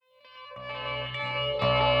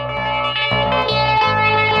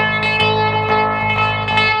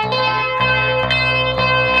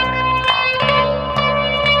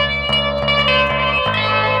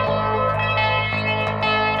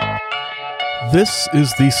This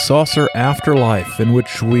is the Saucer Afterlife, in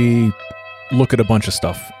which we look at a bunch of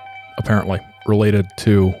stuff, apparently, related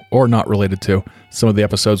to, or not related to, some of the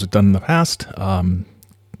episodes we've done in the past,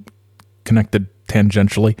 connected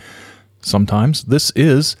tangentially sometimes. This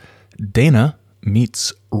is Dana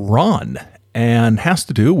Meets Ron, and has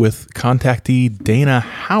to do with contactee Dana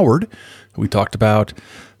Howard, who we talked about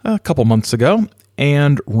a couple months ago,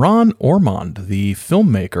 and Ron Ormond, the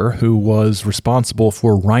filmmaker who was responsible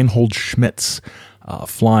for Reinhold Schmidt's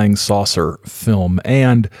Flying Saucer film,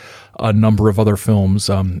 and a number of other films,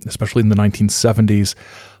 especially in the 1970s,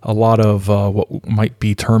 a lot of what might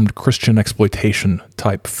be termed Christian exploitation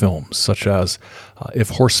type films, such as If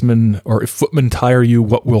Footmen Tire You,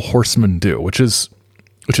 What Will Horsemen Do, which is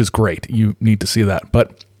great. You need to see that.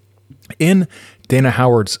 But in Dana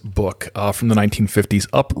Howard's book from the 1950s,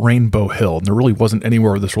 Up Rainbow Hill, and there really wasn't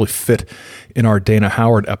anywhere where this really fit in our Dana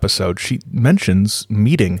Howard episode, she mentions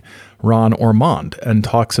meeting Ron Ormond and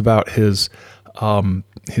talks about his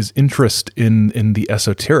interest in the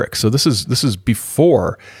esoteric. So this is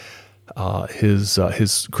before his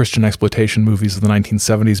Christian exploitation movies of the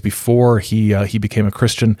 1970s, before he became a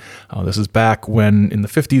Christian. This is back when, in the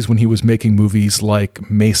 50s, when he was making movies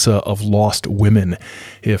like Mesa of Lost Women,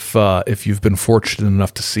 if you've been fortunate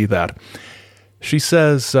enough to see that. She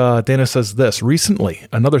says, Dana says this: recently,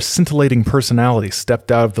 another scintillating personality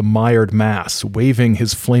stepped out of the mired mass, waving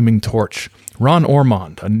his flaming torch. Ron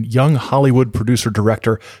Ormond, a young Hollywood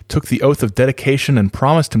producer-director, took the oath of dedication and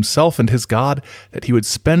promised himself and his God that he would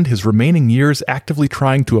spend his remaining years actively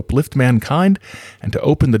trying to uplift mankind and to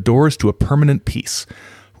open the doors to a permanent peace.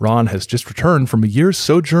 Ron has just returned from a year's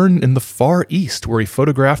sojourn in the Far East, where he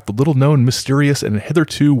photographed the little-known, mysterious, and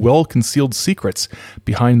hitherto well-concealed secrets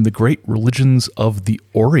behind the great religions of the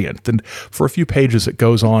Orient. And for a few pages, it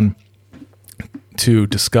goes on to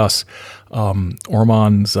discuss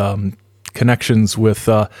Ormond's connections with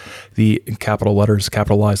the capital letters,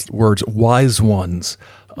 capitalized words, wise ones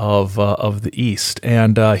of the East.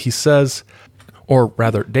 And he says, or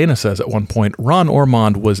rather, Dana says at one point, Ron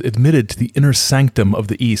Ormond was admitted to the inner sanctum of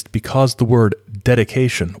the East because the word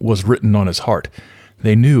dedication was written on his heart.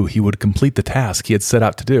 They knew he would complete the task he had set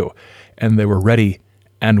out to do, and they were ready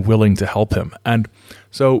and willing to help him. And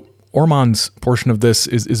so Ormond's portion of this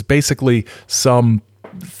is basically some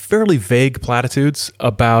fairly vague platitudes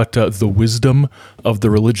about the wisdom of the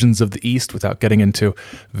religions of the East, without getting into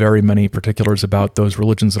very many particulars about those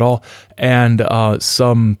religions at all, and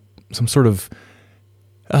some sort of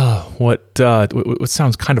what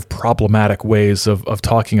sounds kind of problematic ways of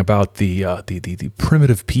talking about the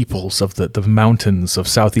primitive peoples of the mountains of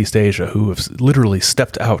Southeast Asia who have literally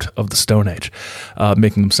stepped out of the Stone Age,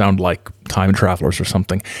 making them sound like time travelers or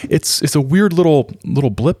something. It's a weird little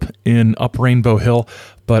blip in Up Rainbow Hill,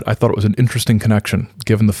 but I thought it was an interesting connection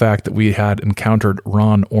given the fact that we had encountered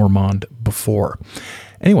Ron Ormond before.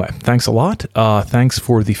 Anyway, thanks a lot. Thanks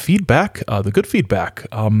for the feedback, the good feedback.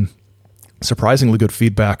 Surprisingly good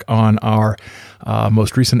feedback on our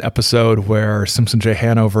most recent episode where Simpson J.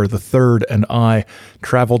 Hanover III and I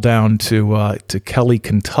traveled down to Kelly,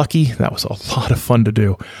 Kentucky. That was a lot of fun to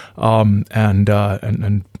do,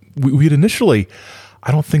 and we'd initially,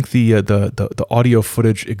 I don't think the audio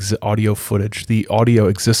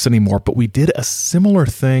exists anymore, but we did a similar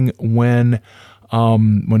thing when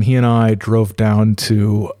he and I drove down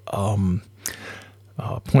to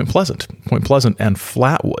Point Pleasant and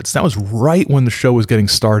Flatwoods. That was right when the show was getting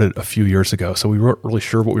started a few years ago, so we weren't really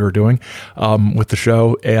sure what we were doing with the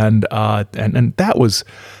show, and that was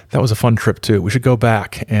a fun trip too. We should go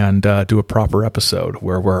back and do a proper episode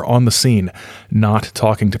where we're on the scene, not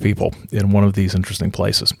talking to people in one of these interesting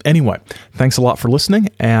places. Anyway, thanks a lot for listening,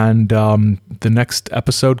 and the next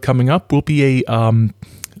episode coming up will be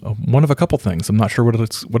one of a couple things. I'm not sure what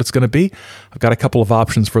it's going to be. I've got a couple of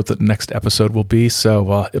options for what the next episode will be,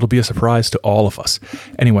 so it'll be a surprise to all of us.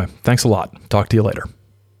 Anyway, thanks a lot. Talk to you later.